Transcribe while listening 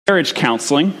Marriage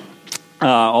counseling.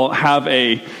 I'll have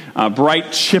a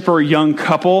bright, chipper young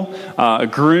couple, a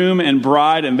groom and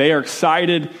bride, and they are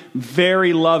excited,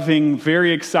 very loving,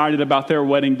 very excited about their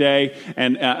wedding day,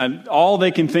 and all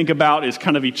they can think about is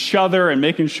kind of each other and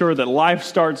making sure that life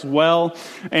starts well.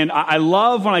 And I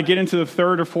love when I get into the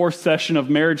third or fourth session of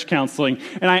marriage counseling,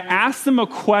 and I ask them a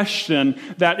question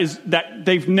that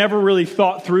they've never really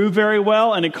thought through very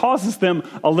well, and it causes them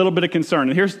a little bit of concern.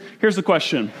 And here's the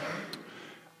question.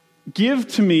 Give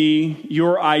to me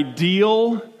your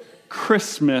ideal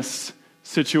Christmas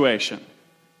situation.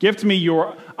 Give to me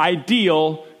your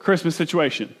ideal Christmas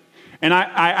situation. And I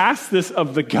ask this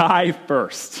of the guy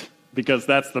first, because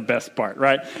that's the best part,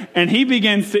 right? And he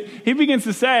begins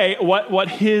to say what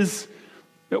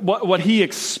he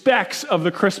expects of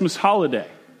the Christmas holiday.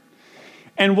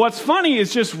 And what's funny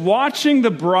is just watching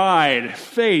the bride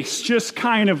face just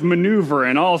kind of maneuver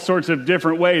in all sorts of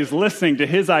different ways, listening to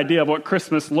his idea of what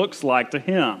Christmas looks like to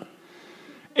him.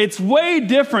 It's way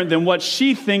different than what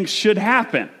she thinks should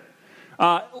happen.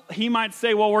 He might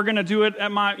say, well, we're going to do it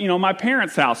at my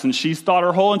parents' house, and she's thought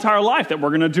her whole entire life that we're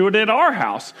going to do it at our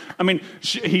house. I mean,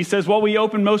 he says, well, we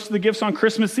open most of the gifts on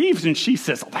Christmas Eve, and she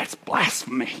says, oh, that's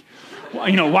blasphemy.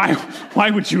 Well, why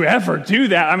would you ever do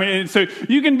that? I mean, so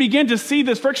you can begin to see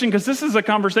this friction because this is a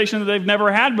conversation that they've never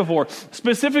had before,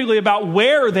 specifically about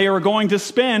where they are going to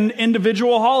spend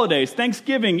individual holidays,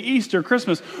 Thanksgiving, Easter,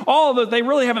 Christmas, all of that they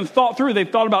really haven't thought through. They've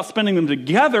thought about spending them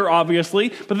together,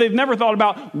 obviously, but they've never thought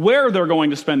about where they're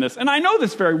going to spend this. And I know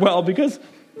this very well because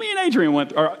Adrian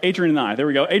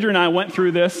and I went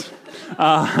through this.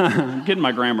 Getting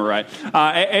my grammar right.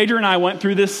 Adrian and I went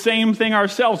through this same thing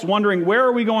ourselves, wondering where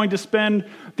are we going to spend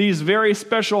these very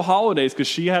special holidays? Because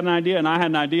she had an idea and I had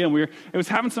an idea, and we were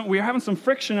having some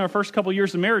friction in our first couple of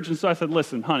years of marriage. And so I said,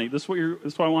 "Listen, honey, this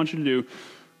is what I want you to do.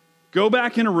 Go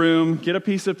back in a room, get a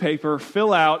piece of paper,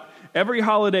 fill out every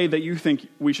holiday that you think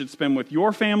we should spend with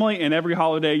your family, and every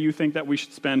holiday you think that we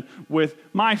should spend with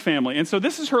my family." And so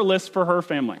this is her list for her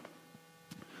family.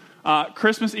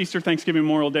 Christmas, Easter, Thanksgiving,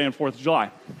 Memorial Day, and 4th of July.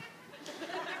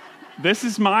 This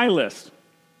is my list.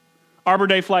 Arbor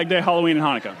Day, Flag Day, Halloween, and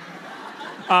Hanukkah.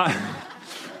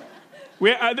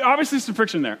 Obviously some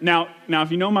friction there. Now,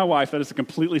 if you know my wife, that is a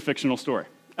completely fictional story.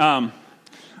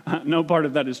 No part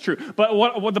of that is true. But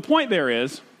what the point there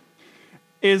is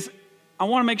I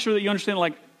want to make sure that you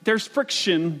understand, there's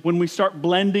friction when we start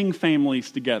blending families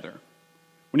together.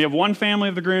 When you have one family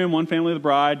of the groom, one family of the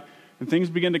bride, and things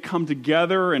begin to come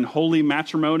together in holy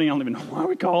matrimony. I don't even know why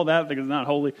we call that, because it's not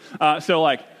holy.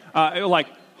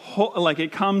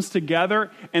 It comes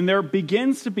together, and there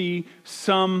begins to be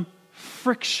some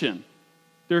friction.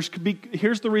 Here's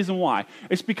the reason why.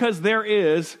 It's because there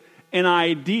is an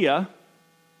idea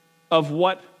of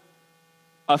what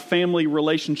a family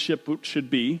relationship should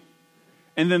be,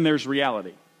 and then there's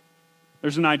reality.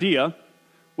 There's an idea,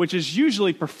 which is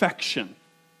usually perfection.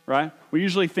 Right? We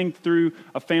usually think through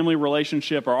a family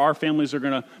relationship, or our families are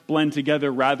going to blend together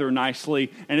rather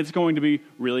nicely, and it's going to be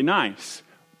really nice.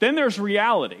 Then there's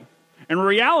reality. And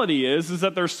reality is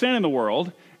that there's sin in the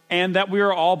world, and that we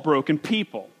are all broken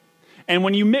people. And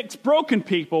when you mix broken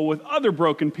people with other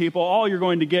broken people, all you're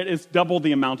going to get is double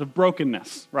the amount of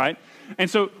brokenness, right? And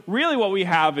so really what we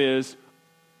have is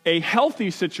a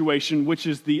healthy situation, which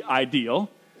is the ideal,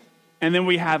 and then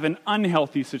we have an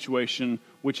unhealthy situation,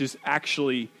 which is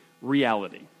actually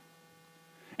reality.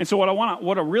 And so what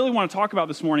I really want to talk about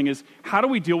this morning is, how do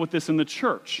we deal with this in the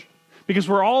church? Because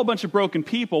we're all a bunch of broken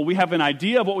people. We have an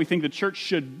idea of what we think the church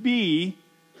should be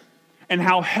and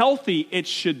how healthy it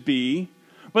should be.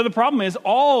 But the problem is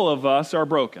all of us are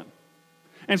broken.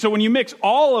 And so when you mix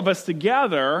all of us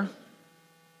together,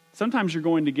 sometimes you're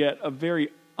going to get a very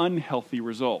unhealthy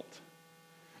result.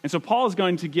 And so Paul is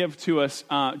going to give to us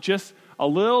just a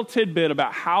little tidbit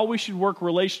about how we should work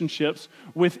relationships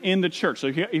within the church. So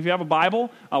if you have a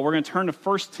Bible, we're going to turn to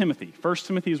 1 Timothy. 1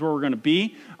 Timothy is where we're going to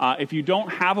be. If you don't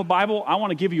have a Bible, I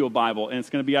want to give you a Bible, and it's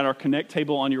going to be at our Connect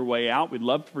table on your way out. We'd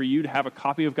love for you to have a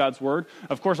copy of God's Word.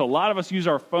 Of course, a lot of us use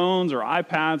our phones or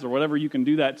iPads or whatever. You can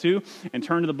do that too, and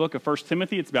turn to the book of 1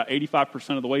 Timothy. It's about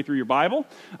 85% of the way through your Bible.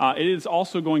 It is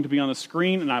also going to be on the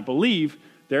screen, and I believe,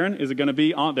 Darren, is it going to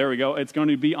be on? There we go. It's going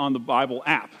to be on the Bible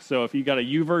app. So if you got a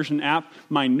YouVersion app,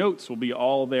 my notes will be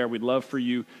all there. We'd love for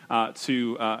you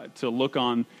to look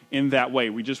on in that way.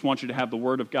 We just want you to have the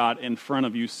Word of God in front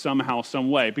of you somehow,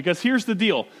 some way. Because here's the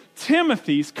deal.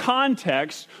 Timothy's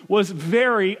context was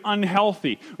very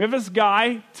unhealthy. We have this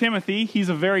guy, Timothy. He's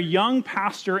a very young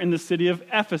pastor in the city of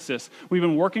Ephesus. We've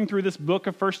been working through this book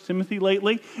of 1 Timothy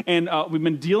lately, and we've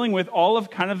been dealing with all of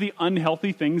kind of the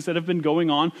unhealthy things that have been going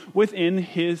on within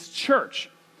his church.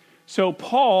 So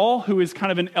Paul, who is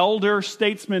kind of an elder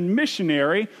statesman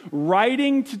missionary,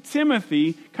 writing to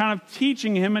Timothy, kind of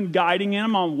teaching him and guiding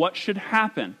him on what should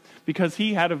happen, because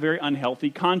he had a very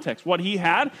unhealthy context. What he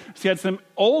had is he had some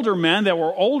older men that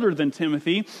were older than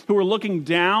Timothy who were looking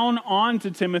down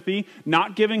onto Timothy,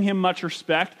 not giving him much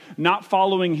respect, not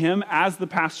following him as the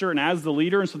pastor and as the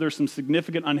leader. And so there's some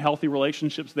significant unhealthy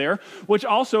relationships there, which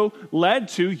also led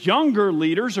to younger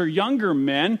leaders or younger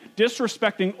men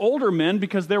disrespecting older men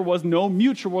because there was no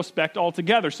mutual respect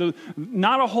altogether. So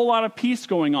not a whole lot of peace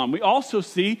going on. We also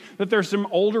see that there's some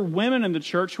older women in the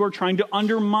church who are trying to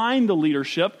undermine the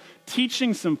leadership,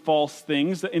 teaching some false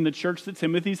things in the church that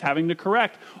Timothy's having to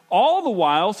correct. All the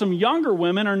while, some younger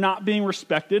women are not being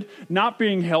respected, not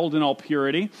being held in all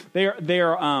purity. They're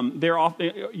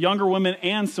younger women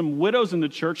and some widows in the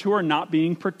church who are not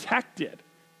being protected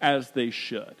as they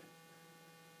should.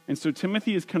 And so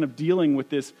Timothy is kind of dealing with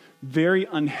this very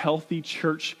unhealthy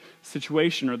church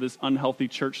situation or this unhealthy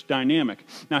church dynamic.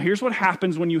 Now, here's what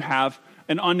happens when you have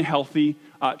an unhealthy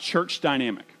church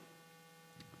dynamic.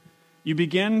 You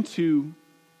begin to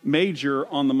major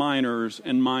on the minors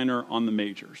and minor on the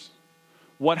majors.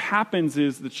 What happens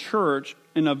is the church,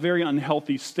 in a very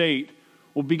unhealthy state,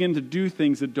 will begin to do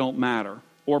things that don't matter,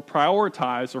 or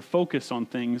prioritize or focus on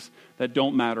things that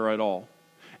don't matter at all.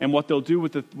 And what they'll do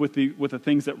with the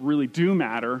things that really do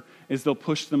matter is they'll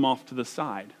push them off to the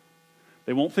side.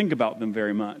 They won't think about them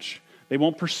very much. They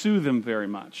won't pursue them very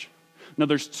much. Now,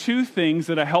 there's two things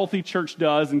that a healthy church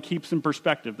does and keeps in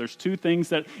perspective. There's two things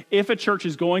that if a church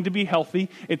is going to be healthy,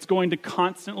 it's going to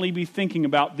constantly be thinking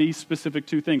about these specific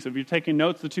two things. If you're taking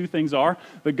notes, the two things are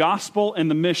the gospel and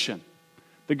the mission.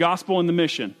 The gospel and the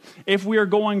mission. If we are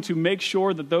going to make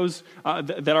sure that those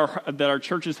that our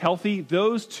church is healthy,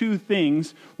 those two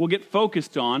things will get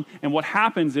focused on. And what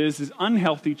happens is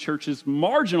unhealthy churches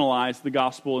marginalize the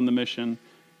gospel and the mission,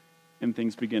 and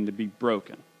things begin to be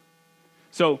broken.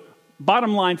 So,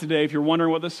 bottom line today, if you're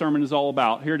wondering what this sermon is all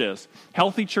about, here it is.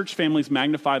 Healthy church families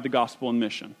magnify the gospel and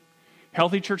mission.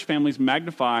 Healthy church families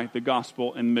magnify the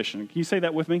gospel and mission. Can you say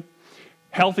that with me?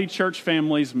 Healthy church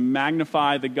families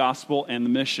magnify the gospel and the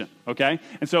mission, okay?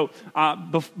 And so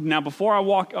now before I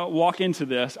walk into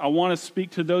this, I want to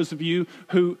speak to those of you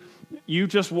who you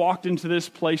just walked into this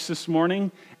place this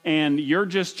morning and you're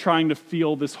just trying to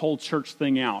feel this whole church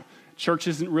thing out. Church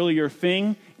isn't really your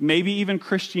thing. Maybe even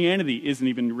Christianity isn't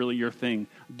even really your thing.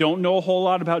 Don't know a whole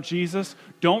lot about Jesus.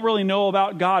 Don't really know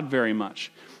about God very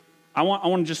much. I want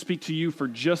to just speak to you for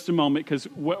just a moment because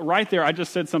right there I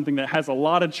just said something that has a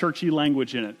lot of churchy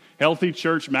language in it. Healthy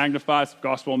church magnifies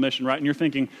gospel and mission, right? And you're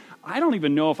thinking, I don't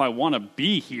even know if I want to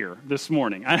be here this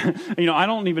morning. I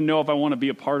don't even know if I want to be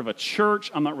a part of a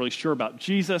church. I'm not really sure about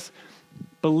Jesus.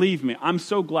 Believe me, I'm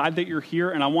so glad that you're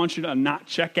here, and I want you to not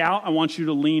check out. I want you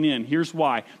to lean in. Here's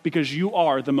why. Because you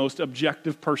are the most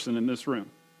objective person in this room.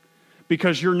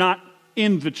 Because you're not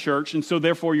in the church, and so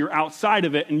therefore you're outside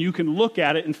of it, and you can look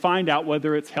at it and find out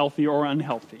whether it's healthy or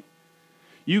unhealthy.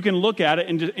 You can look at it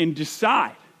and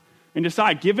decide.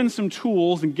 Given some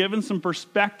tools and given some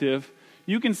perspective,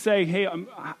 you can say, hey,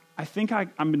 I think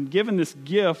I've been given this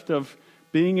gift of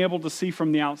being able to see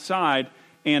from the outside,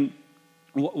 and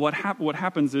what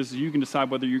happens is you can decide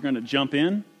whether you're going to jump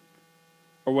in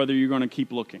or whether you're going to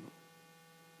keep looking.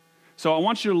 So I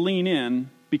want you to lean in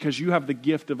because you have the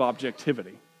gift of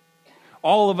objectivity.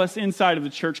 All of us inside of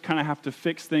the church kind of have to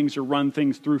fix things or run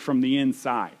things through from the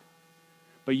inside.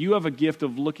 But you have a gift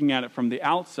of looking at it from the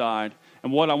outside,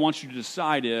 and what I want you to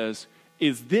decide is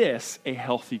this a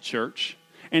healthy church?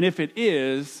 And if it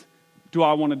is, do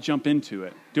I want to jump into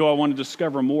it? Do I want to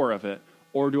discover more of it?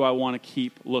 Or do I want to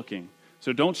keep looking?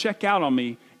 So don't check out on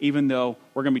me, even though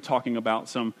we're going to be talking about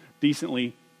some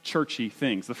decently churchy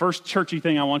things. The first churchy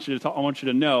thing I want you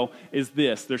to know is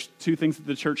this. There's two things that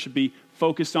the church should be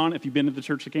focused on. If you've been to the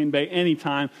Church of Cane Bay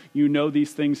anytime, you know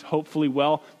these things hopefully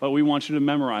well, but we want you to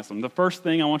memorize them. The first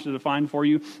thing I want you to define for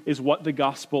you is what the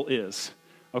gospel is.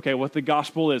 Okay, what the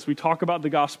gospel is. We talk about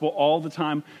the gospel all the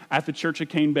time at the Church of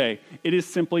Cane Bay. It is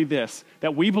simply this,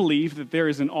 that we believe that there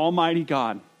is an almighty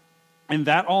God, and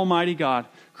that almighty God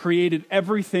created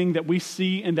everything that we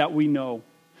see and that we know.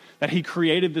 That he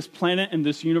created this planet and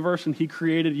this universe, and he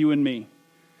created you and me.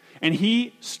 And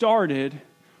he started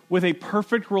with a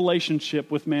perfect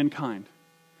relationship with mankind.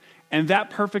 And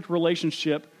that perfect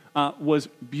relationship was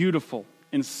beautiful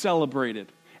and celebrated.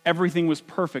 Everything was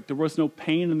perfect. There was no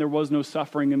pain and there was no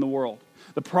suffering in the world.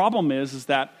 The problem is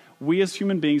that we as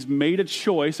human beings made a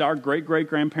choice, our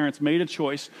great-great-grandparents made a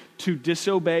choice to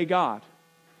disobey God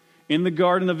in the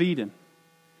Garden of Eden.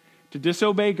 To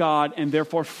disobey God and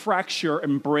therefore fracture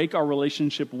and break our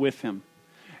relationship with him.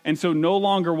 And so no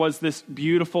longer was this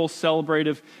beautiful,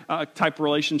 celebrative type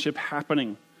relationship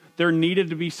happening. There needed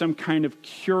to be some kind of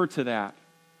cure to that.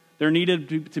 There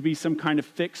needed to be some kind of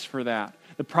fix for that.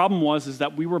 The problem is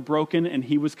that we were broken and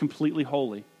he was completely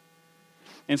holy.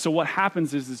 And so what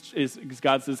happens is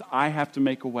God says, I have to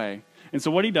make a way. And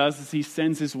so what he does is he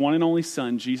sends his one and only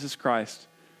son, Jesus Christ,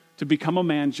 to become a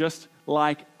man just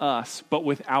like us, but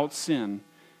without sin.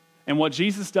 And what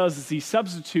Jesus does is he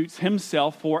substitutes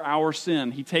himself for our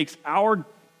sin. He takes our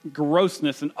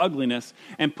grossness and ugliness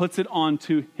and puts it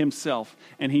onto himself.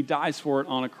 And he dies for it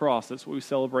on a cross. That's what we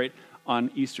celebrate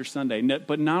on Easter Sunday.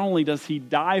 But not only does he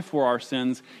die for our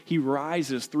sins, he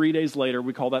rises 3 days later.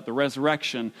 We call that the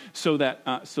resurrection, so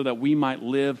that we might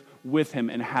live with him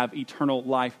and have eternal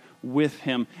life with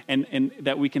him, and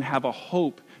that we can have a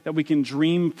hope, that we can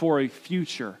dream for a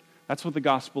future. That's what the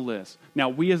gospel is. Now,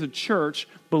 we as a church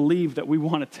believe that we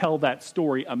want to tell that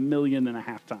story 1.5 million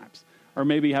times. Or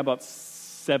maybe how about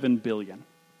 7 billion,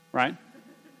 right?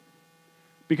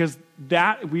 Because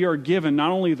that we are given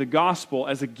not only the gospel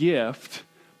as a gift,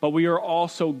 but we are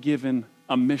also given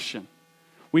a mission.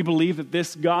 We believe that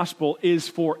this gospel is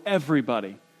for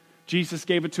everybody. Jesus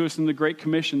gave it to us in the Great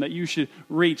Commission that you should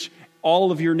reach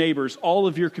all of your neighbors, all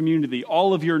of your community,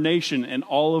 all of your nation, and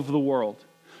all of the world.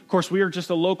 Of course, we are just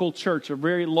a local church, a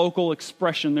very local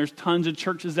expression. There's tons of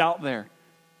churches out there,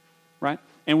 right?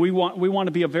 And we want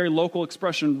to be a very local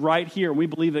expression right here. We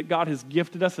believe that God has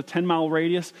gifted us a 10-mile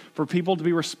radius for people to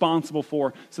be responsible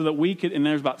for, so that we could, and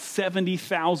there's about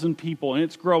 70,000 people, and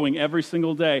it's growing every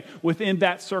single day within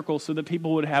that circle, so that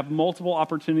people would have multiple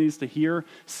opportunities to hear,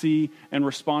 see, and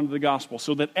respond to the gospel.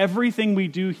 So that everything we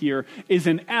do here is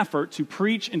an effort to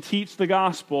preach and teach the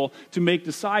gospel, to make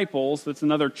disciples. That's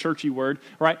another churchy word,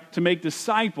 right? To make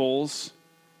disciples,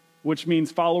 which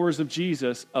means followers of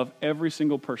Jesus, of every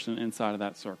single person inside of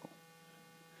that circle.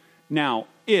 Now,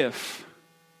 if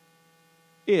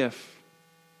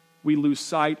we lose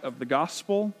sight of the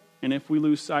gospel, and if we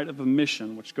lose sight of the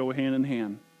mission, which go hand in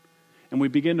hand, and we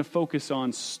begin to focus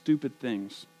on stupid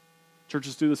things,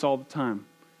 churches do this all the time,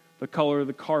 the color of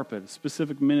the carpet, a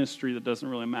specific ministry that doesn't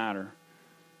really matter,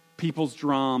 people's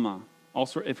drama.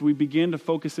 Also, if we begin to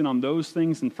focus in on those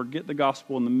things and forget the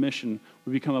gospel and the mission,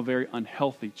 we become a very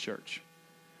unhealthy church.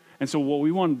 And so what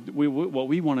we want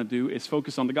to do is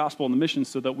focus on the gospel and the mission,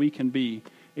 so that we can be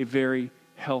a very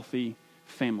healthy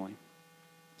family.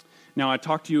 Now, I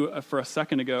talked to you for a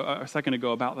second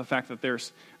ago about the fact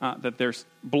that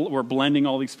we're blending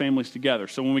all these families together.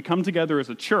 So when we come together as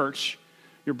a church,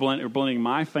 you're blending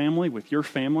my family with your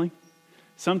family.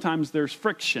 Sometimes there's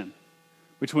friction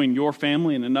between your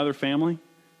family and another family.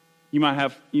 You might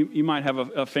have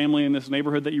a family in this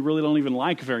neighborhood that you really don't even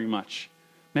like very much.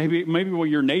 Maybe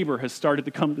your neighbor has started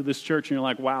to come to this church, and you're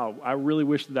like, wow, I really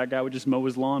wish that guy would just mow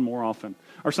his lawn more often,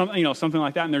 or something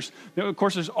like that. And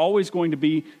there's always going to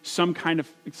be some kind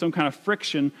of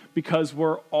friction, because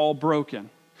we're all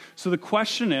broken. So the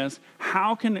question is,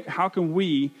 how can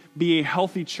we be a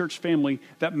healthy church family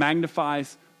that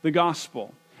magnifies the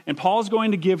gospel? And Paul's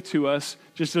going to give to us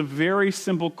just a very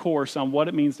simple course on what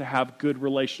it means to have good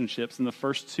relationships in the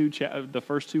first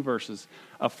two verses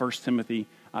of 1 Timothy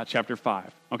chapter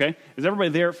 5. Okay? Is everybody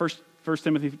there at 1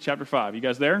 Timothy chapter 5? You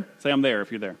guys there? Say I'm there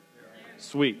if you're there.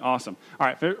 Sweet. Awesome. All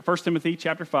right. 1 Timothy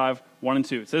chapter 5, 1 and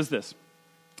 2. It says this: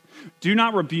 Do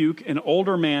not rebuke an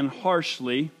older man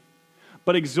harshly,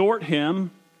 but exhort him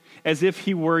as if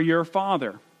he were your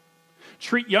father.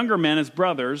 Treat younger men as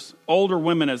brothers, older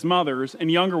women as mothers,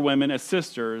 and younger women as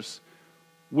sisters,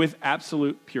 with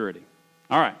absolute purity.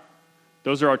 All right.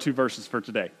 Those are our two verses for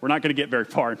today. We're not going to get very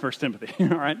far in 1 Timothy,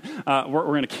 all right? We're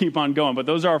going to keep on going, but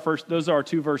those are our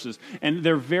two verses. And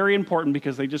they're very important,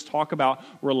 because they just talk about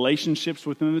relationships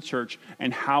within the church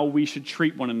and how we should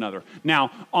treat one another.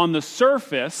 Now, on the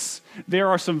surface, there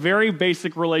are some very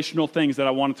basic relational things that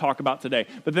I want to talk about today.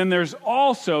 But then there's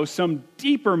also some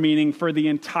deeper meaning for the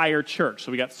entire church.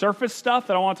 So we got surface stuff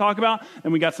that I want to talk about,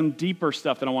 and we got some deeper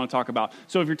stuff that I want to talk about.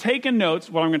 So if you're taking notes,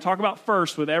 what I'm going to talk about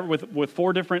first with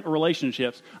 4 different relationships,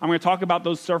 I'm going to talk about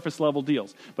those surface level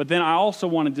deals. But then I also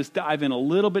want to just dive in a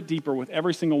little bit deeper with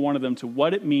every single one of them to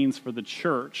what it means for the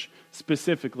church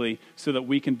specifically, so that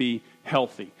we can be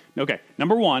healthy. Okay,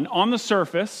 number 1, on the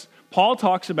surface, Paul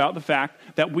talks about the fact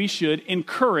that we should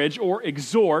encourage or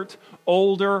exhort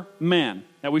older men.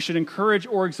 That we should encourage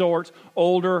or exhort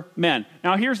older men.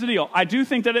 Now, here's the deal. I do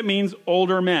think that it means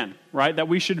older men, right? That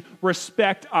we should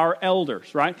respect our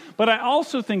elders, right? But I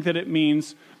also think that it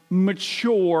means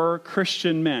mature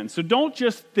Christian men. So don't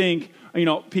just think,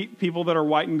 people that are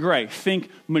white and gray. Think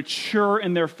mature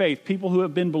in their faith, people who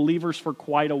have been believers for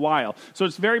quite a while. So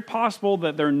it's very possible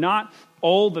that they're not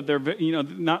old, that they're,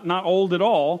 not old at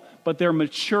all, but they're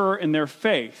mature in their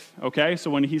faith, okay?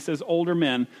 So when he says older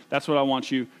men, that's what I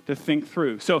want you to think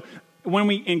through. So when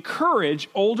we encourage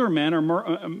older men or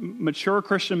mature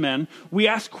Christian men, we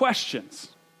ask questions.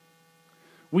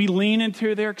 We lean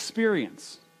into their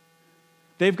experience.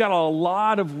 They've got a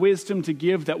lot of wisdom to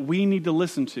give that we need to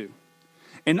listen to.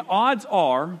 And odds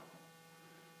are,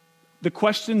 the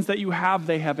questions that you have,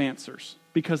 they have answers,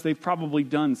 because they've probably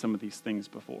done some of these things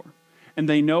before. And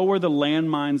they know where the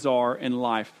landmines are in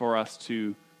life for us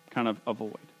to kind of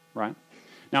avoid, right?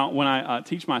 Now, when I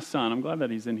teach my son, I'm glad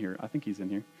that he's in here. I think he's in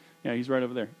here. Yeah, he's right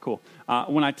over there. Cool.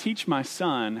 When I teach my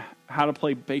son how to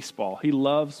play baseball, he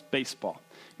loves baseball.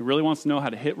 He really wants to know how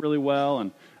to hit really well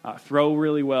and throw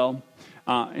really well.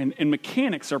 And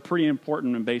mechanics are pretty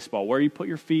important in baseball. Where you put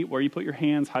your feet, where you put your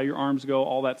hands, how your arms go,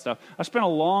 all that stuff. I spent a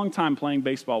long time playing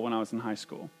baseball when I was in high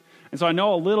school. And so I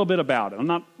know a little bit about it. I'm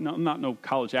not no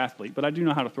college athlete, but I do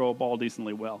know how to throw a ball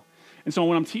decently well. And so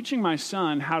when I'm teaching my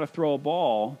son how to throw a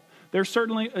ball, there's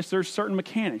certain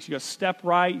mechanics. You got to step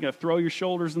right. You got to throw your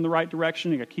shoulders in the right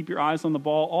direction. You got to keep your eyes on the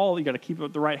ball. You got to keep it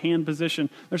at the right hand position.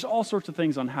 There's all sorts of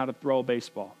things on how to throw a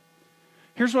baseball.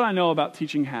 Here's what I know about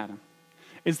teaching Haddon,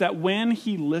 is that when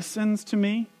he listens to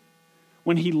me,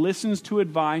 when he listens to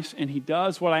advice and he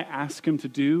does what I ask him to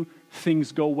do,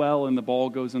 things go well and the ball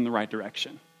goes in the right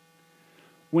direction.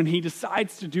 When he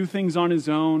decides to do things on his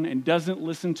own and doesn't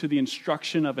listen to the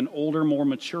instruction of an older, more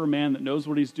mature man that knows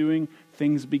what he's doing,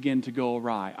 things begin to go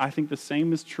awry. I think the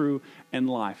same is true in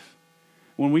life.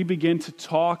 When we begin to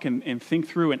talk and think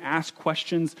through and ask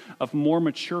questions of more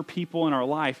mature people in our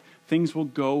life, things will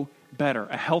go better.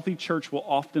 A healthy church will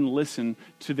often listen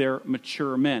to their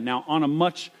mature men. Now, on a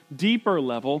much deeper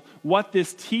level, what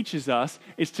this teaches us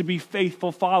is to be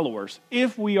faithful followers.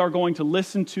 If we are going to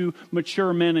listen to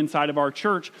mature men inside of our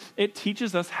church, it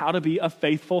teaches us how to be a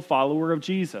faithful follower of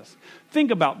Jesus.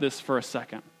 Think about this for a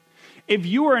second. If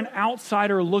you were an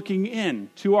outsider looking in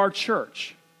to our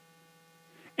church,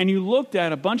 and you looked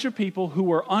at a bunch of people who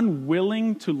were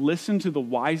unwilling to listen to the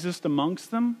wisest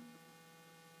amongst them,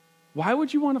 why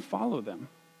would you want to follow them?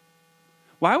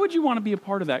 Why would you want to be a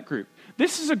part of that group?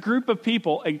 This is a group of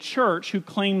people, a church who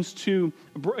claims to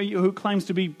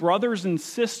be brothers and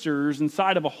sisters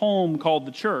inside of a home called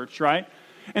the church, right?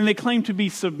 And they claim to be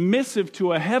submissive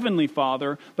to a heavenly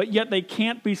Father, but yet they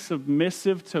can't be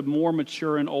submissive to more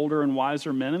mature and older and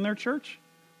wiser men in their church?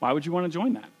 Why would you want to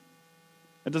join that?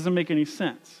 That doesn't make any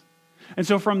sense. And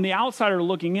so from the outsider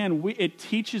looking in, it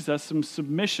teaches us some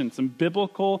submission, some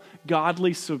biblical,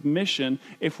 godly submission,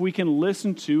 if we can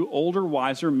listen to older,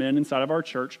 wiser men inside of our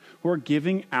church who are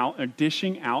giving out or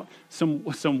dishing out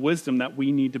some wisdom that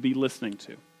we need to be listening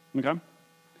to. Okay?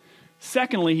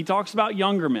 Secondly, he talks about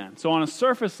younger men. So on a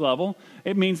surface level,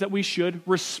 it means that we should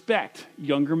respect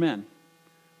younger men.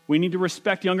 We need to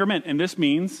respect younger men, and this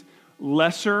means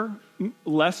lesser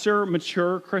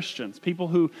mature Christians,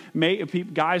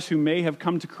 guys who may have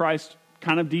come to Christ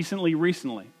kind of decently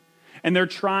recently. And they're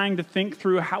trying to think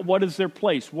through what is their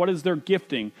place, what is their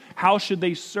gifting, how should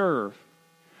they serve.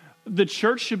 The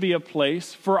church should be a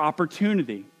place for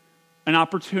opportunity, an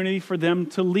opportunity for them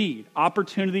to lead,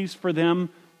 opportunities for them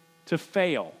to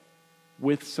fail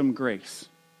with some grace,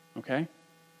 okay?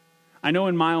 I know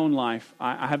in my own life,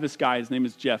 I have this guy, his name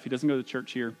is Jeff. He doesn't go to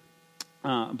church here.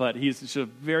 But he's just a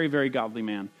very, very godly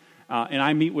man. And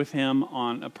I meet with him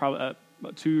on probably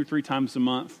 2 or 3 times a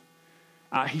month.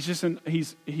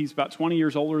 He's about 20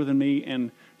 years older than me, and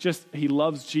just he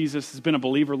loves Jesus, has been a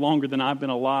believer longer than I've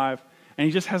been alive, and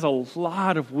he just has a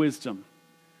lot of wisdom.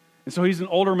 And so he's an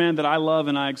older man that I love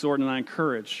and I exhort and I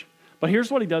encourage. But here's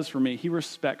what he does for me. He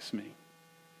respects me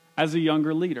as a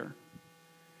younger leader.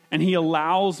 And he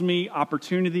allows me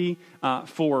opportunity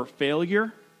for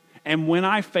failure. And when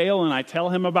I fail and I tell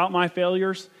him about my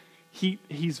failures,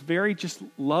 he's very just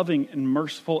loving and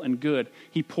merciful and good.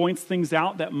 He points things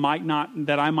out that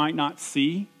I might not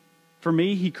see. For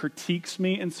me, he critiques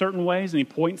me in certain ways, and he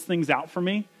points things out for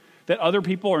me that other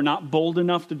people are not bold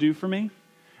enough to do for me.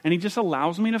 And he just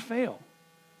allows me to fail.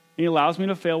 He allows me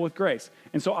to fail with grace.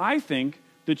 And so I think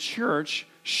the church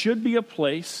should be a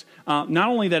place not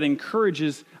only that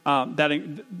encourages,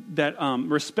 that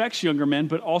respects younger men,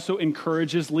 but also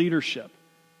encourages leadership.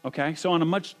 Okay? So on a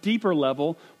much deeper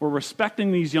level, we're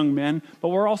respecting these young men, but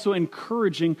we're also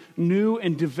encouraging new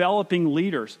and developing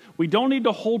leaders. We don't need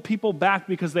to hold people back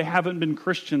because they haven't been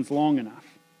Christians long enough.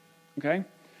 Okay?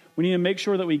 We need to make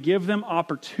sure that we give them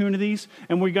opportunities,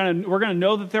 and we're gonna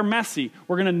know that they're messy.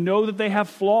 We're gonna know that they have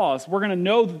flaws. We're gonna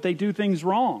know that they do things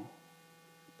wrong.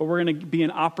 But we're going to be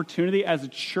an opportunity as a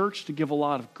church to give a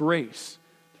lot of grace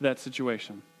to that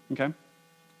situation. Okay?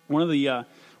 One of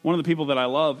one of the people that I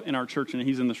love in our church, and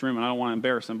he's in this room, and I don't want to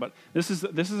embarrass him, but this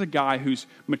is a guy who's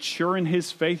mature in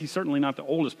his faith. He's certainly not the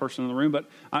oldest person in the room, but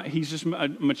he's just a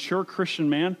mature Christian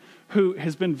man who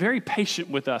has been very patient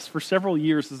with us for several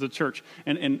years as a church.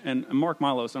 And Mark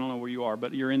Milos, I don't know where you are,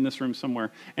 but you're in this room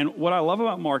somewhere. And what I love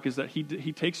about Mark is that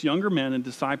he takes younger men and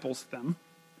disciples them.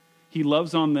 He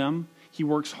loves on them. He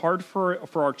works hard for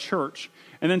our church.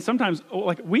 And then sometimes,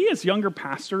 like, we as younger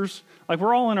pastors, like,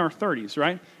 we're all in our 30s,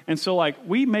 right? And so, like,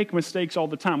 we make mistakes all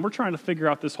the time. We're trying to figure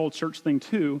out this whole church thing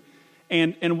too.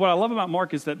 And what I love about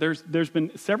Mark is that there's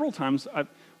been several times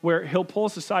where he'll pull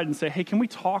us aside and say, hey, can we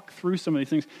talk through some of these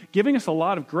things? Giving us a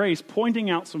lot of grace, pointing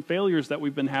out some failures that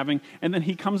we've been having. And then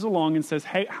he comes along and says,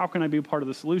 hey, how can I be a part of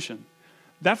the solution?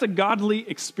 That's a godly,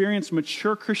 experienced,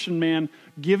 mature Christian man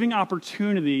giving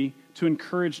opportunity to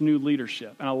encourage new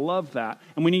leadership. And I love that.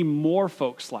 And we need more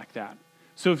folks like that.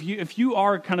 So if you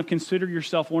are kind of consider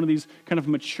yourself one of these kind of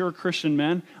mature Christian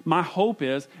men, my hope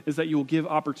is that you will give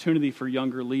opportunity for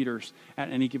younger leaders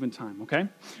at any given time, okay?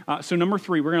 So number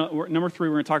three, we're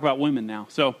gonna talk about women now.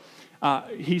 So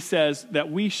he says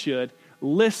that we should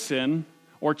listen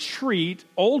or treat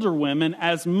older women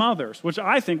as mothers, which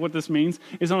I think what this means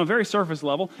is on a very surface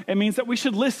level, it means that we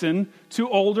should listen to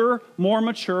older, more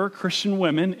mature Christian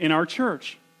women in our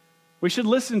church. We should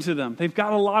listen to them. They've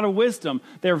got a lot of wisdom.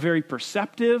 They're very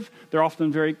perceptive. They're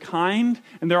often very kind,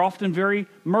 and they're often very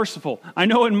merciful. I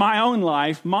know in my own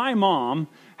life, my mom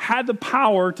had the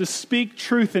power to speak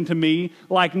truth into me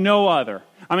like no other.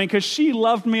 I mean, because she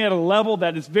loved me at a level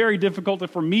that is very difficult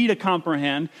for me to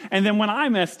comprehend. And then when I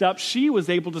messed up, she was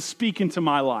able to speak into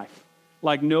my life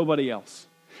like nobody else.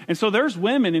 And so there's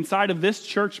women inside of this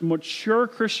church, mature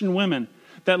Christian women,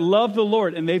 that love the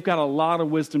Lord, and they've got a lot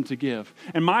of wisdom to give.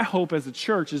 And my hope as a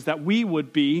church is that we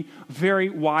would be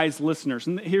very wise listeners.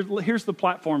 And here's the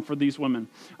platform for these women,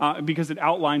 because it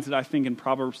outlines it, I think, in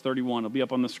Proverbs 31. It'll be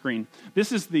up on the screen.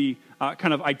 This is the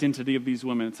kind of identity of these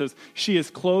women. It says, she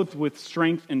is clothed with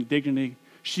strength and dignity.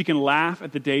 She can laugh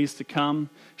at the days to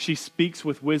come. She speaks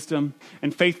with wisdom,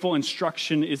 and faithful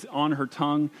instruction is on her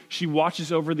tongue. She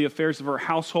watches over the affairs of her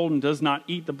household and does not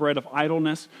eat the bread of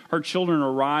idleness. Her children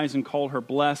arise and call her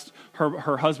blessed.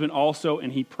 Her husband also,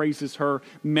 and he praises her.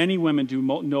 Many women do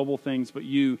noble things, but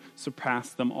you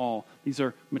surpass them all. These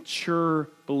are mature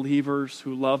believers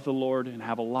who love the Lord and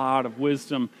have a lot of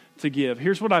wisdom to give.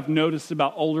 Here's what I've noticed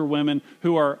about older women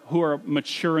who are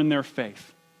mature in their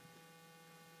faith.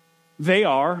 They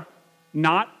are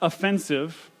not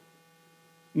offensive,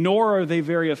 nor are they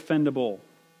very offendable.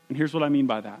 And here's what I mean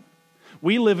by that.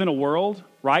 We live in a world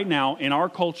right now in our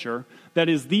culture that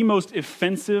is the most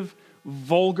offensive,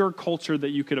 vulgar culture that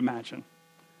you could imagine.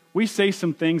 We say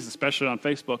some things, especially on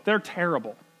Facebook, they're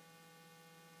terrible,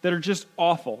 that are just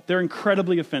awful. They're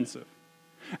incredibly offensive.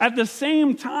 At the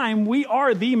same time, we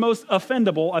are the most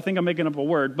offendable. I think I'm making up a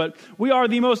word, but we are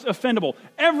the most offendable.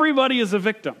 Everybody is a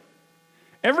victim.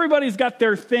 Everybody's got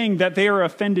their thing that they are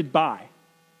offended by.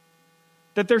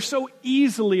 That they're so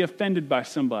easily offended by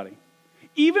somebody.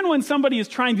 Even when somebody is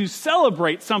trying to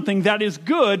celebrate something that is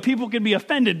good, people can be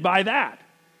offended by that.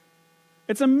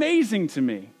 It's amazing to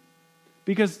me.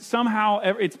 Because somehow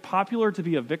it's popular to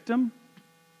be a victim.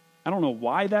 I don't know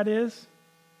why that is.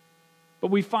 But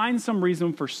we find some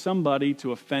reason for somebody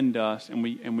to offend us, and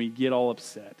we get all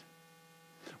upset.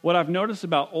 What I've noticed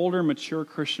about older, mature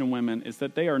Christian women is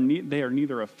that they are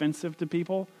neither offensive to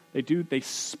people. They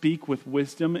speak with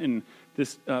wisdom and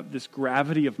this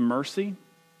gravity of mercy,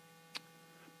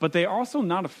 but they are also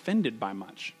not offended by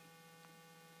much.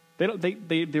 They're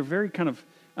very kind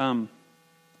of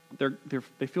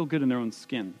they feel good in their own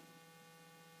skin,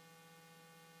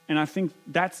 and I think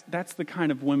that's the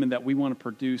kind of women that we want to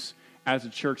produce as a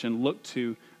church and look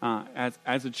to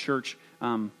as a church.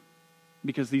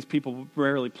 Because these people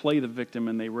rarely play the victim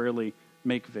and they rarely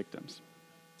make victims.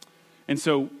 And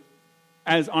so,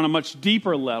 as on a much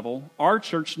deeper level, our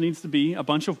church needs to be a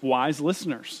bunch of wise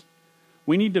listeners.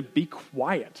 We need to be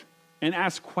quiet and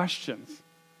ask questions.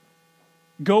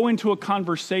 Go into a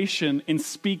conversation and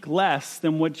speak less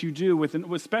than what you do,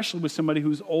 especially with somebody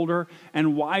who's older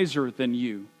and wiser than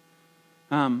you.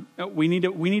 We need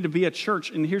to be a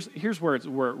church, and here's where it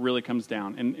really comes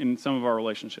down in some of our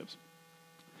relationships.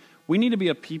 We need to be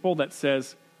a people that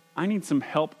says, I need some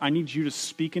help. I need you to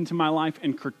speak into my life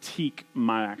and critique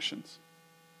my actions.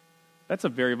 That's a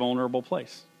very vulnerable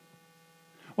place.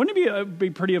 Wouldn't it be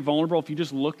pretty vulnerable if you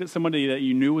just looked at somebody that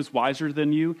you knew was wiser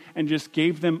than you and just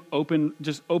gave them open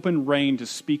rein to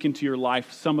speak into your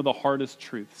life some of the hardest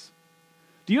truths?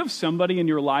 Do you have somebody in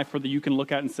your life where you can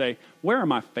look at and say, where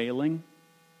am I failing?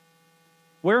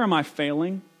 Where am I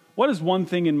failing? What is one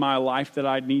thing in my life that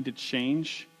I need to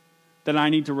change? that I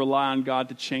need to rely on God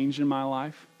to change in my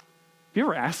life? Have you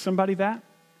ever asked somebody that?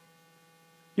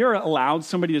 You ever allowed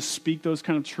somebody to speak those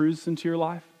kind of truths into your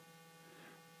life?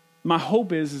 My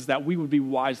hope is that we would be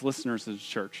wise listeners as a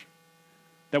church,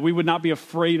 that we would not be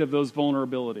afraid of those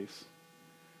vulnerabilities,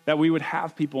 that we would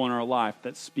have people in our life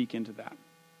that speak into that.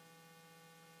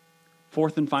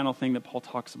 Fourth and final thing that Paul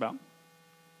talks about.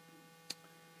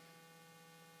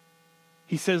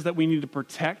 He says that we need to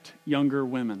protect younger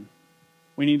women.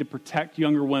 We need to protect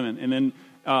younger women. And then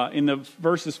in the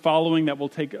verses following that we'll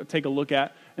take a look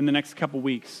at in the next couple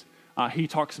weeks, he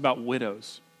talks about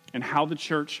widows and how the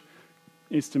church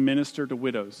is to minister to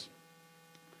widows.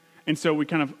 And so we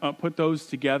kind of put those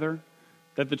together,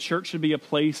 that the church should be a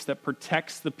place that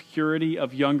protects the purity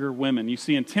of younger women. You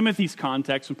see, in Timothy's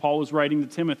context, when Paul was writing to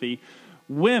Timothy,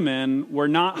 women were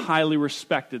not highly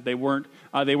respected. They weren't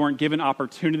given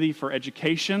opportunity for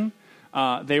education.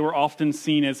 They were often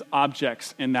seen as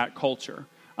objects in that culture,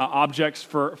 objects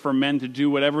for men to do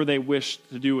whatever they wished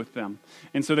to do with them.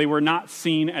 And so they were not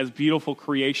seen as beautiful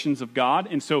creations of God.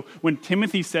 And so when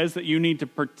Timothy says that you need to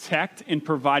protect and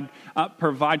provide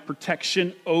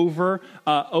protection over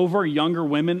younger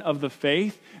women of the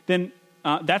faith, then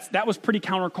that was pretty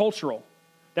countercultural,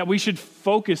 that we should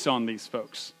focus on these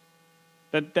folks,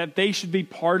 that they should be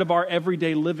part of our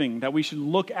everyday living, that we should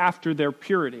look after their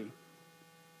purity.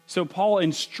 So Paul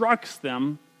instructs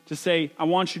them to say, I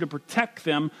want you to protect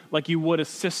them like you would a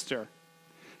sister.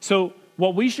 So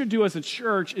what we should do as a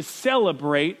church is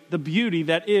celebrate the beauty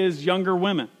that is younger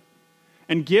women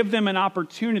and give them an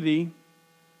opportunity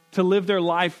to live their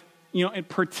life, and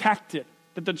protected.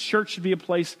 That the church should be a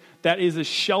place that is a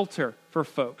shelter for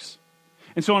folks.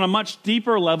 And so on a much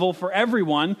deeper level for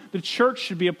everyone, the church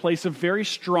should be a place of very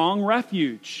strong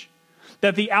refuge.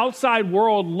 That the outside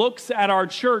world looks at our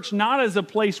church not as a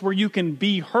place where you can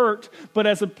be hurt, but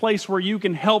as a place where you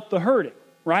can help the hurting,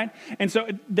 right? And so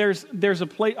there's a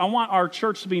place, I want our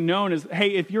church to be known as, hey,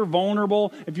 if you're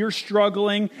vulnerable, if you're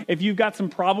struggling, if you've got some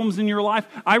problems in your life,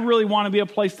 I really want to be a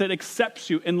place that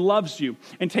accepts you and loves you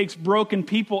and takes broken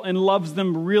people and loves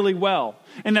them really well.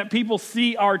 And that people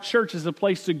see our church as a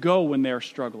place to go when they're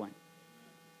struggling.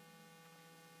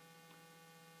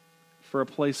 For a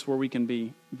place where we can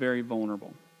be very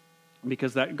vulnerable.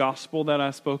 Because that gospel that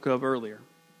I spoke of earlier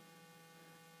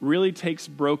really takes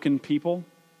broken people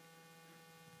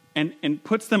and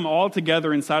puts them all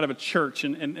together inside of a church,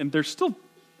 and they're still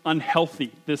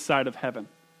unhealthy this side of heaven.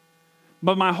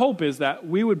 But my hope is that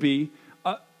we would be,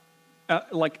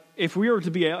 if we were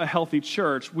to be a healthy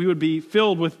church, we would be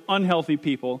filled with unhealthy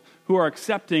people who are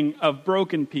accepting of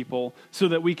broken people so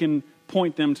that we can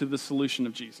point them to the solution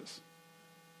of Jesus.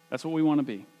 That's what we want to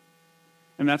be.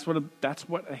 And that's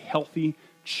what a healthy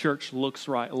church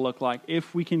look like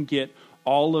if we can get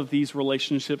all of these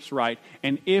relationships right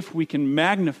and if we can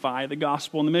magnify the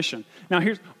gospel and the mission. Now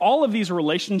all of these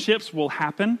relationships will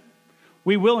happen.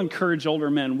 We will encourage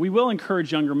older men. We will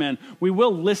encourage younger men. We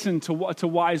will listen to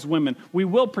wise women. We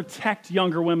will protect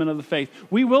younger women of the faith.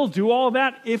 We will do all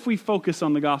that if we focus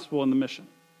on the gospel and the mission.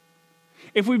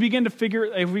 If we begin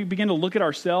to look at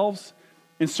ourselves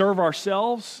and serve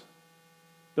ourselves,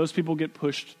 those people get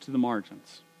pushed to the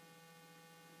margins.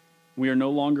 We are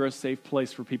no longer a safe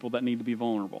place for people that need to be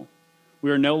vulnerable. We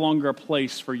are no longer a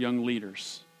place for young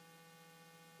leaders.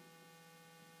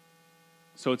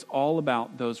 So it's all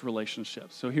about those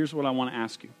relationships. So here's what I want to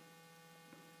ask you.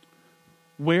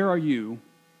 Where are you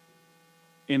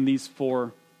in these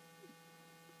four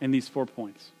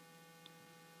points?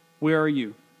 Where are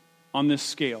you on this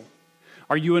scale?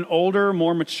 Are you an older,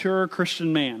 more mature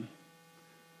Christian man?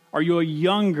 Are you a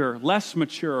younger, less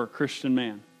mature Christian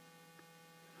man?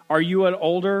 Are you an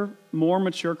older, more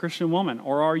mature Christian woman?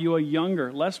 Or are you a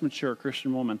younger, less mature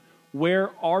Christian woman? Where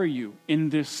are you in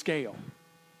this scale?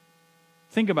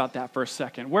 Think about that for a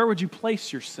second. Where would you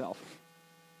place yourself?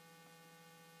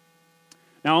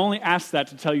 Now, I only ask that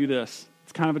to tell you this.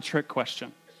 It's kind of a trick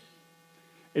question.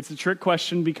 It's a trick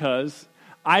question because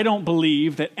I don't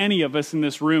believe that any of us in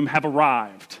this room have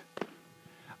arrived.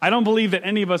 I don't believe that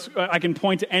any of us, I can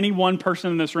point to any one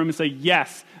person in this room and say,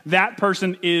 yes, that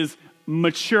person is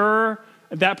mature,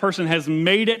 that person has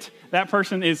made it, that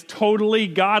person is totally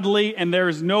godly, and there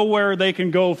is nowhere they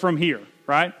can go from here,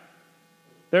 right?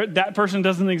 That person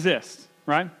doesn't exist,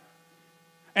 right?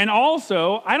 And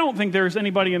also, I don't think there's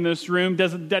anybody in this room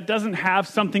that doesn't have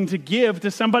something to give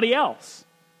to somebody else.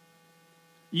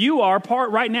 You are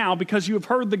part right now, because you have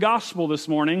heard the gospel this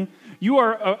morning, you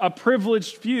are a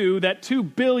privileged few that 2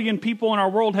 billion people in our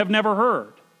world have never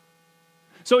heard.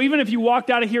 So even if you walked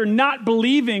out of here not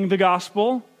believing the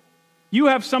gospel, you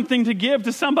have something to give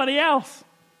to somebody else.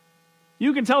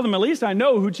 You can tell them, at least I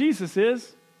know who Jesus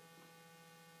is.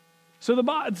 So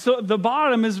the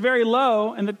bottom is very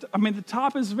low, and the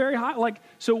top is very high.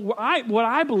 What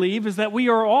I believe is that we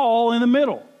are all in the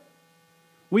middle.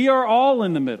 We are all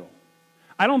in the middle.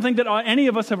 I don't think that any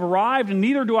of us have arrived, and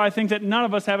neither do I think that none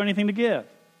of us have anything to give.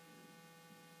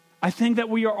 I think that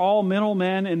we are all middle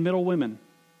men and middle women.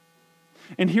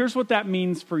 And here's what that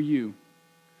means for you.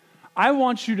 I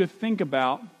want you to think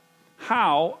about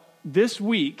how this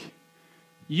week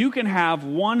you can have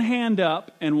one hand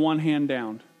up and one hand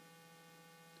down.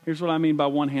 Here's what I mean by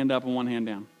one hand up and one hand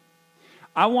down.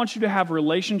 I want you to have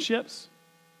relationships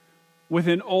with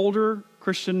an older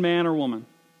Christian man or woman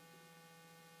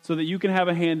so that you can have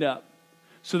a hand up,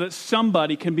 so that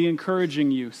somebody can be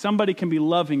encouraging you, somebody can be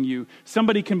loving you,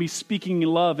 somebody can be speaking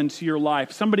love into your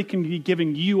life, somebody can be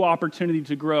giving you opportunity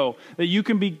to grow, that you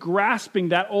can be grasping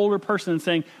that older person and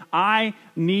saying, I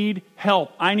need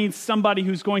help. I need somebody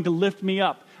who's going to lift me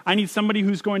up. I need somebody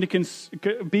who's going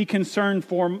to be concerned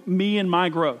for me and my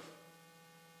growth.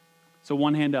 So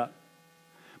one hand up.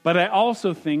 But I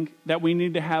also think that we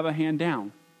need to have a hand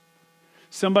down.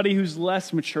 Somebody who's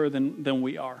less mature than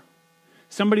we are.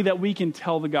 Somebody that we can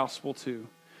tell the gospel to.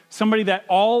 Somebody that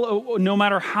no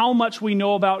matter how much we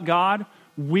know about God,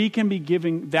 we can be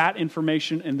giving that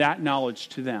information and that knowledge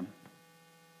to them.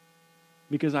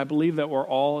 Because I believe that we're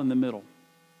all in the middle.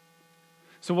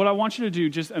 So what I want you to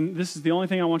do, and this is the only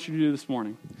thing I want you to do this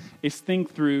morning, is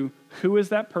think through who is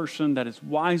that person that is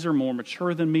wiser, more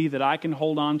mature than me that I can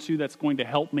hold on to that's going to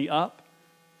help me up,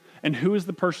 and who is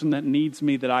the person that needs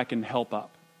me that I can help up.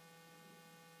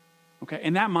 Okay,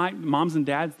 and that might, moms and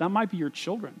dads, that might be your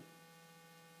children.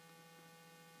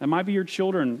 That might be your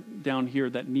children down here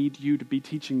that need you to be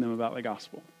teaching them about the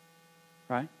gospel,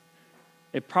 right?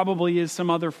 It probably is some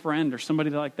other friend or somebody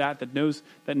like that knows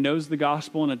the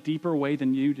gospel in a deeper way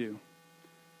than you do.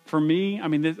 For me,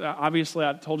 obviously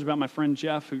I told you about my friend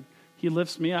Jeff, he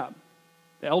lifts me up.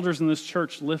 The elders in this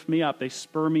church lift me up. They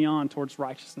spur me on towards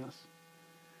righteousness.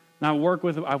 And I've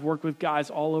worked with guys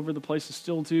all over the place, and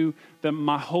still do, that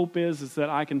my hope is that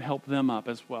I can help them up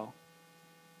as well.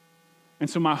 And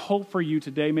so my hope for you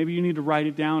today, maybe you need to write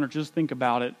it down or just think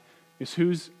about it, is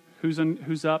who's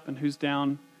up and who's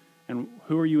down, and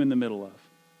who are you in the middle of?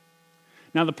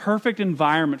 Now, the perfect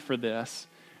environment for this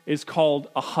is called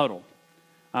a huddle.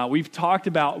 We've talked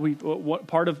about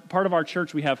part of our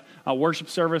church. We have a worship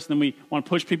service, and then we want to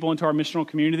push people into our missional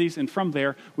communities, and from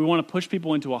there we want to push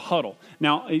people into a huddle.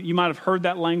 Now, you might have heard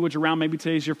that language around. Maybe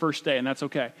today's your first day, and that's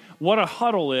okay. What a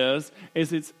huddle is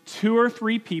it's 2 or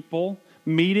 3 people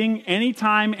meeting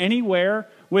anytime, anywhere,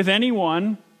 with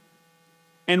anyone,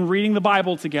 and reading the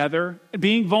Bible together,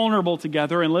 being vulnerable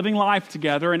together, and living life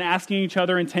together, and asking each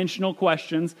other intentional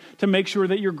questions to make sure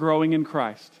that you're growing in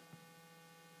Christ.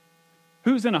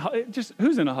 Who's in a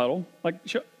huddle?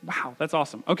 Wow, that's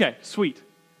awesome. Okay, sweet.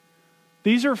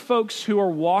 These are folks who are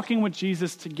walking with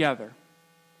Jesus together.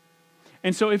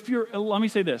 And so let me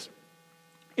say this.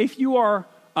 If you're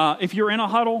in a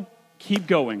huddle, keep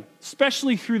going,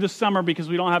 especially through the summer, because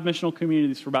we don't have missional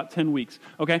communities for about 10 weeks,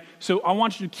 okay? So I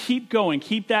want you to keep going.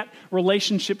 Keep that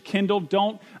relationship kindled.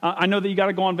 I know that you got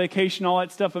to go on vacation, all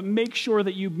that stuff, but make sure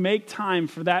that you make time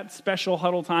for that special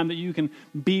huddle time that you can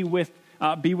be with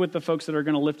the folks that are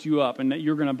going to lift you up and that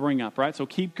you're going to bring up, right? So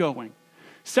keep going.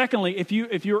 Secondly, if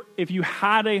you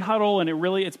had a huddle and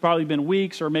it's probably been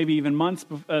weeks or maybe even months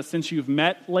since you've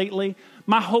met lately,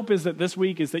 my hope is that this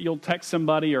week is that you'll text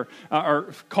somebody or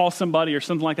call somebody or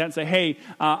something like that and say, hey,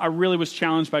 I really was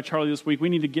challenged by Charlie this week. We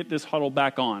need to get this huddle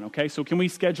back on, okay? So can we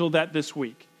schedule that this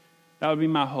week? That would be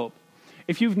my hope.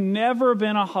 If you've never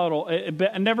been in a huddle,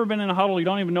 you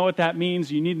don't even know what that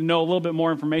means, you need to know a little bit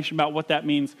more information about what that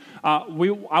means, I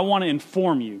want to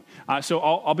inform you. So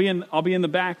I'll be in the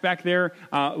back there.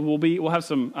 We'll have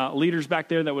some leaders back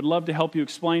there that would love to help you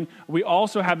explain. We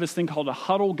also have this thing called a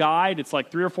huddle guide. It's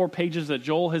like 3 or 4 pages that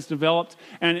Joel has developed,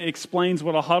 and it explains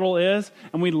what a huddle is.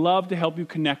 And we'd love to help you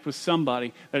connect with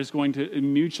somebody that is going to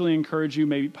mutually encourage you,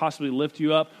 maybe possibly lift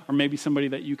you up, or maybe somebody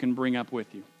that you can bring up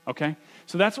with you. Okay?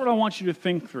 So that's what I want you to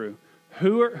think through.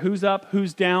 Who's up,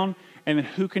 who's down, and then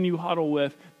who can you huddle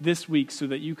with this week so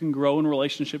that you can grow in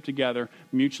relationship together,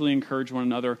 mutually encourage one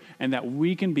another, and that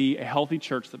we can be a healthy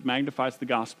church that magnifies the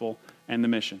gospel and the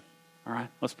mission. All right?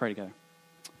 Let's pray together.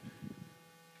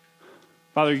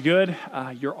 Father, you're good.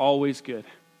 You're always good.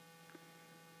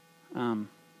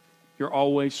 You're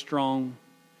always strong.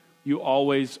 You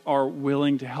always are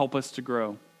willing to help us to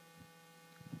grow.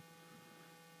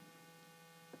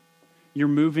 You're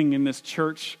moving in this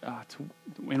church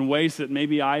in ways that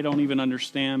maybe I don't even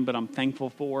understand, but I'm thankful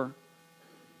for.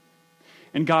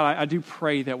 And God, I do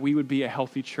pray that we would be a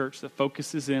healthy church that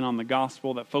focuses in on the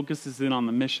gospel, that focuses in on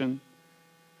the mission.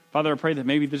 Father, I pray that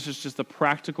maybe this is just a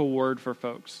practical word for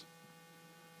folks,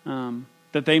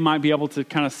 that they might be able to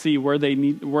kind of see where they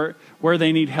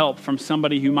need help from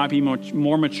somebody who might be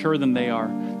more mature than they are,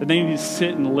 that they need to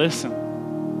sit and listen.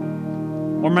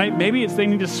 Or maybe it's they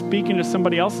need to speak into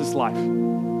somebody else's life.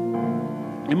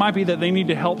 It might be that they need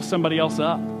to help somebody else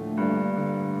up.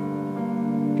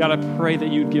 God, I pray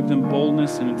that you'd give them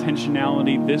boldness and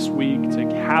intentionality this week to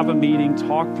have a meeting,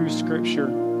 talk through Scripture,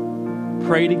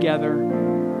 pray together.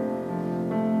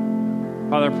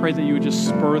 Father, I pray that you would just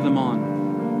spur them on.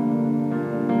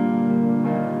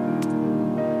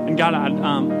 And God, I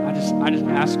just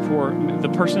ask for the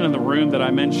person in the room that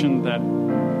I mentioned that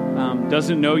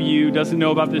doesn't know you, doesn't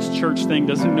know about this church thing,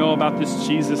 doesn't know about this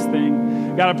Jesus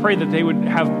thing. God, I pray that they would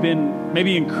have been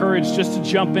maybe encouraged just to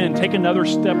jump in, take another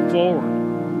step forward.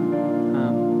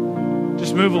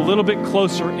 Just move a little bit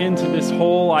closer into this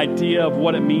whole idea of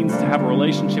what it means to have a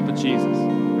relationship with Jesus.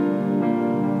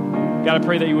 God, I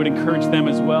pray that you would encourage them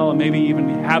as well, and maybe even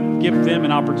give them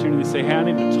an opportunity to say, hey, I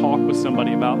need to talk with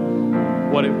somebody about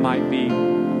what it might be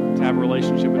to have a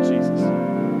relationship with Jesus.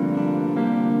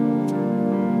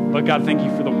 But God, thank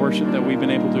you for the worship that we've been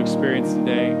able to experience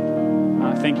today.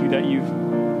 Thank you that you've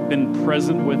been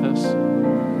present with us.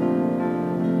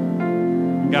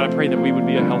 And God, I pray that we would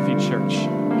be a healthy church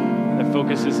that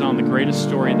focuses on the greatest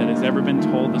story that has ever been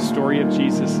told, the story of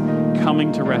Jesus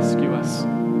coming to rescue us.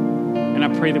 And I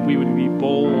pray that we would be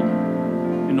bold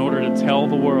in order to tell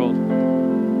the world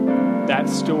that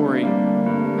story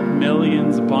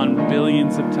millions upon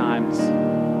billions of times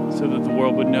so that the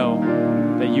world would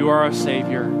know that you are our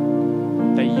Savior,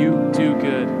 that you do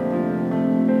good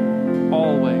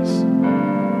always.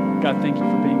 God, thank you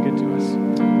for being good to us.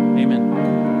 Amen.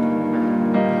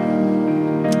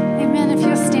 Amen. If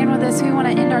you'll stand with us, we want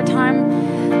to end our time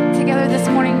together this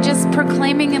morning just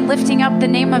proclaiming and lifting up the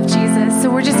name of Jesus.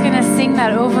 So we're just going to sing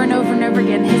that over and over and over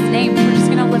again, his name. We're just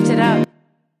going to lift it up.